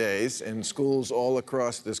these days in schools all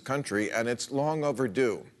across this country, and it's long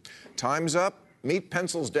overdue. Time's up. Meet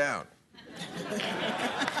pencils down.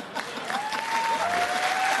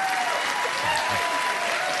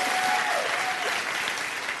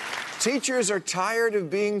 Teachers are tired of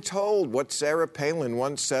being told what Sarah Palin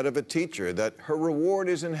once said of a teacher, that her reward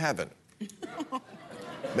is in heaven.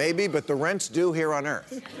 Maybe, but the rent's due here on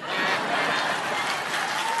Earth.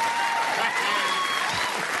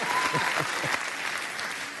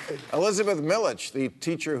 Elizabeth Milich, the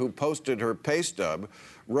teacher who posted her pay stub,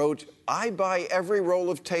 wrote, I buy every roll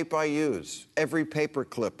of tape I use, every paper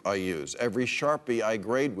clip I use, every Sharpie I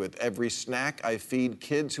grade with, every snack I feed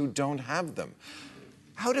kids who don't have them.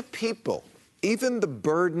 How do people, even the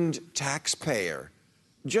burdened taxpayer,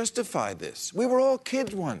 justify this? We were all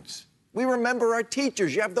kids once. We remember our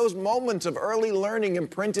teachers. You have those moments of early learning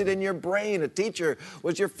imprinted in your brain. A teacher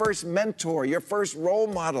was your first mentor, your first role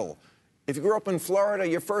model. If you grew up in Florida,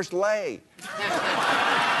 your first lay.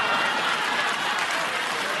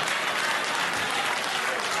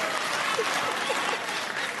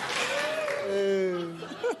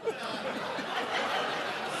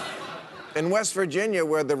 In West Virginia,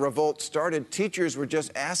 where the revolt started, teachers were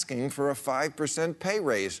just asking for a 5% pay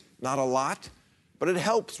raise. Not a lot, but it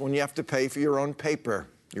helps when you have to pay for your own paper,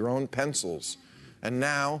 your own pencils, and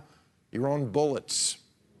now your own bullets.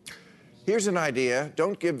 Here's an idea.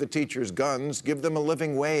 Don't give the teachers guns, give them a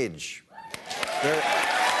living wage.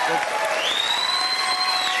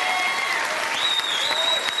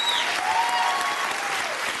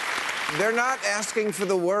 They're not asking for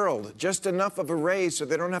the world, just enough of a raise so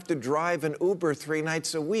they don't have to drive an Uber 3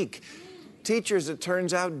 nights a week. Teachers, it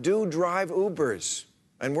turns out, do drive Ubers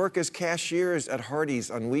and work as cashiers at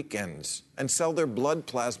Hardee's on weekends and sell their blood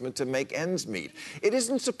plasma to make ends meet. It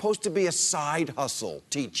isn't supposed to be a side hustle,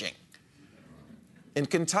 teaching. In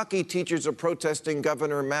Kentucky, teachers are protesting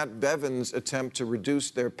Governor Matt Bevin's attempt to reduce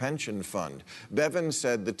their pension fund. Bevin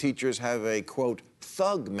said the teachers have a, quote,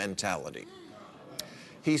 thug mentality.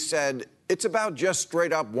 He said, it's about just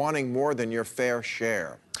straight up wanting more than your fair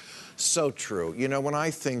share. So true. You know, when I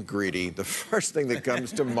think greedy, the first thing that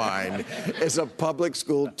comes to mind is a public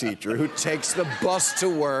school teacher who takes the bus to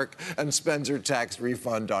work and spends her tax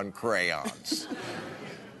refund on crayons.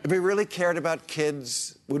 If we really cared about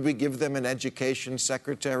kids, would we give them an education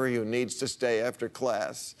secretary who needs to stay after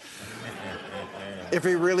class? If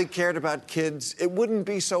we really cared about kids, it wouldn't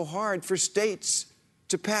be so hard for states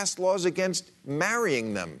to pass laws against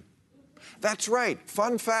marrying them. That's right.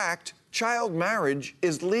 Fun fact, child marriage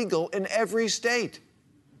is legal in every state.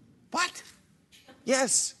 What?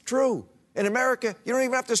 Yes, true. In America, you don't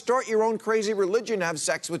even have to start your own crazy religion to have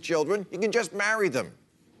sex with children. You can just marry them.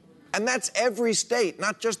 And that's every state,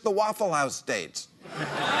 not just the Waffle House states.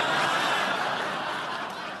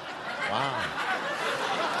 Wow.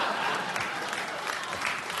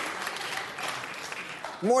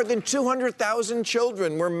 More than 200,000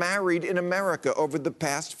 children were married in America over the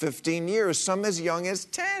past 15 years, some as young as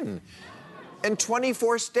 10. In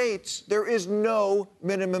 24 states, there is no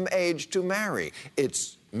minimum age to marry.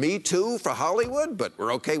 It's Me Too for Hollywood, but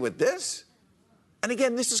we're okay with this? And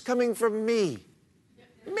again, this is coming from me.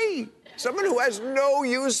 Me, someone who has no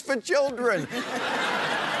use for children.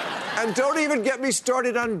 And don't even get me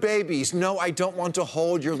started on babies. No, I don't want to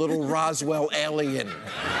hold your little Roswell alien.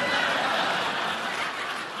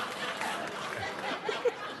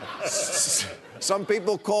 Some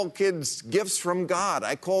people call kids gifts from God.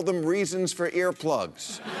 I call them reasons for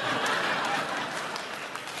earplugs.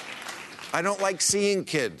 I don't like seeing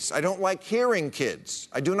kids. I don't like hearing kids.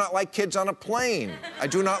 I do not like kids on a plane. I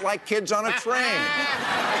do not like kids on a train.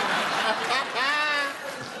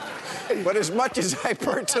 But as much as I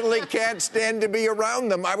personally can't stand to be around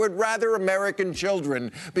them, I would rather American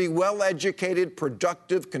children be well-educated,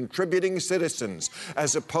 productive, contributing citizens,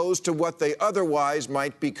 as opposed to what they otherwise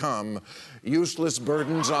might become, useless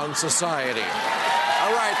burdens on society.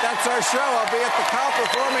 All right, that's our show. I'll be at the Cow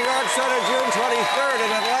Performing Arts Center June 23rd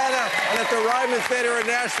in Atlanta and at the Ryman Theater in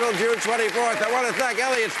Nashville June 24th. I want to thank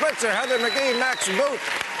Elliot Spitzer, Heather McGee, Max Boot,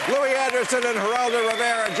 Louie Anderson, and Geraldo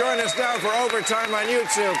Rivera. Join us now for Overtime on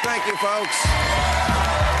YouTube. Thank you, folks.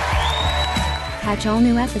 Catch all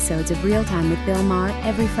new episodes of Real Time with Bill Maher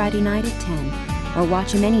every Friday night at 10, or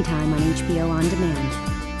watch him anytime on HBO On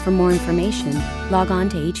Demand. For more information, log on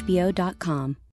to HBO.com.